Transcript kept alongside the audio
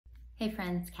Hey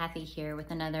friends, Cathy here with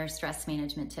another stress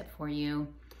management tip for you.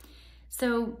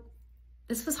 So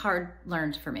this was hard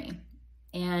learned for me,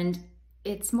 and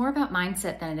it's more about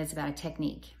mindset than it is about a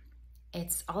technique.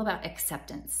 It's all about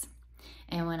acceptance.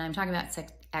 And when I'm talking about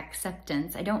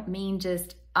acceptance, I don't mean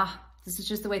just, this is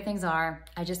just the way things are.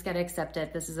 I just got to accept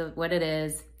it. This is what it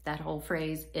is. That whole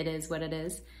phrase, it is what it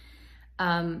is.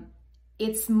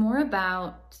 It's more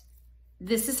about,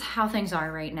 this is how things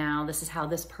are right now. This is how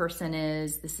this person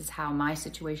is. This is how my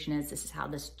situation is. This is how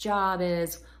this job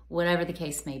is, whatever the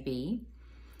case may be.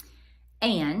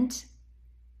 And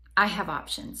I have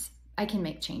options. I can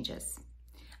make changes.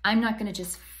 I'm not going to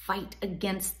just fight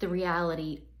against the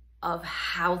reality of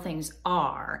how things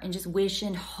are and just wish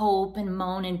and hope and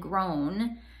moan and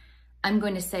groan. I'm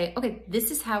going to say, okay,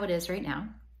 this is how it is right now.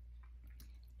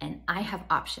 And I have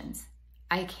options.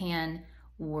 I can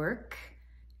work,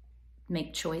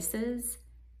 make choices,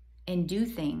 and do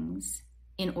things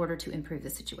in order to improve the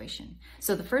situation.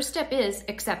 So the first step is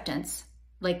acceptance.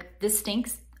 Like, this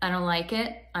stinks. I don't like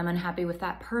it. I'm unhappy with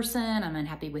that person. I'm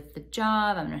unhappy with the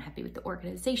job. I'm unhappy with the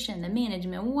organization, the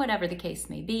management, whatever the case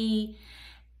may be.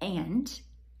 And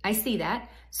I see that.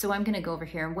 So I'm going to go over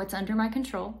here. What's under my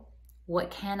control?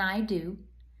 What can I do?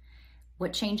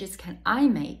 What changes can I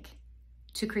make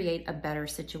to create a better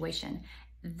situation?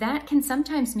 That can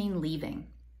sometimes mean leaving.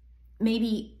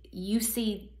 Maybe you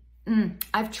see,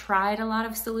 I've tried a lot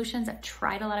of solutions. I've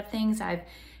tried a lot of things. I've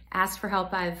asked for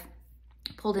help. I've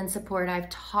pulled in support. I've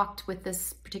talked with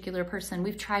this particular person.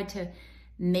 We've tried to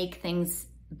make things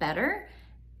better,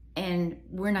 and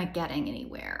we're not getting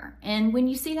anywhere. And when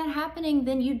you see that happening,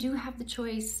 then you do have the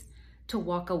choice to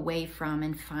walk away from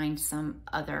and find some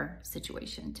other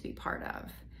situation to be part of.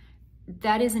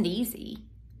 That isn't easy,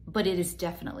 but it is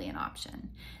definitely an option.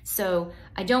 So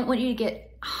I don't want you to get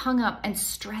hung up and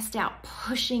stressed out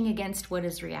pushing against what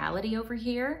is reality over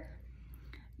here.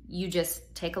 You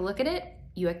just take a look at it,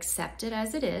 you accept it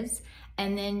as it is,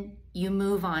 and then you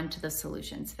move on to the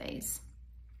solutions phase.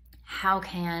 How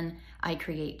can I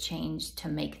create change to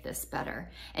make this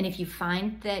better? And if you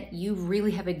find that you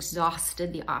really have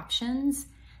exhausted the options,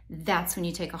 that's when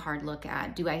you take a hard look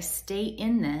at, do I stay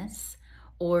in this,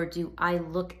 or do I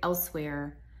look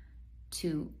elsewhere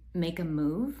to make a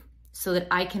move so that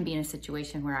I can be in a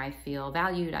situation where I feel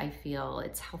valued, I feel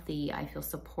it's healthy, I feel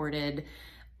supported,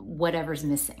 whatever's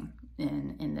missing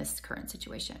in this current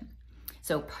situation.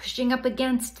 So pushing up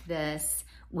against this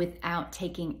without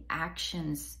taking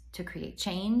actions to create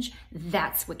change,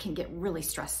 that's what can get really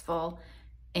stressful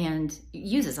and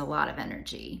uses a lot of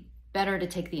energy. Better to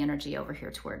take the energy over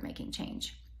here toward making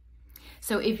change.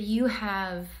 So if you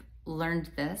have learned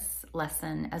this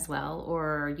lesson as well,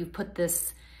 or you've put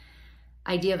this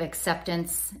idea of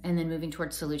acceptance and then moving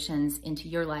towards solutions into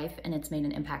your life and it's made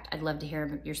an impact, I'd love to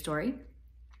hear your story.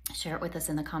 Share it with us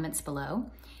in the comments below.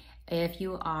 If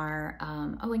you are,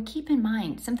 and keep in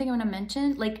mind, something I want to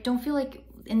mention, like, don't feel like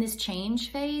in this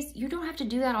change phase, you don't have to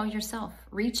do that all yourself.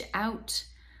 Reach out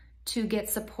to get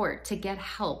support, to get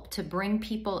help, to bring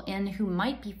people in who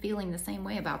might be feeling the same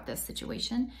way about this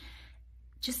situation.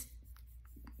 Just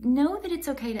know that it's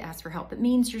okay to ask for help. It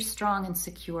means you're strong and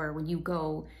secure when you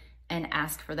go and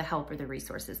ask for the help or the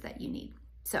resources that you need.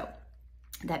 So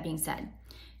that being said,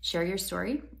 share your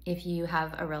story if you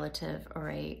have a relative or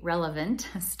a relevant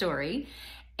story.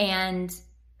 And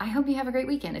I hope you have a great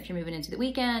weekend. If you're moving into the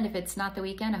weekend, if it's not the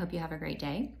weekend, I hope you have a great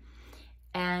day.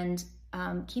 And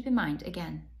keep in mind,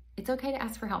 again, it's okay to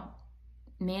ask for help.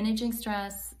 Managing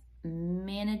stress,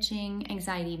 managing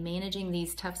anxiety, managing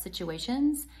these tough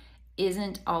situations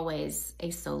isn't always a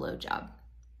solo job.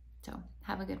 So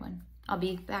have a good one. I'll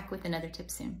be back with another tip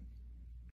soon.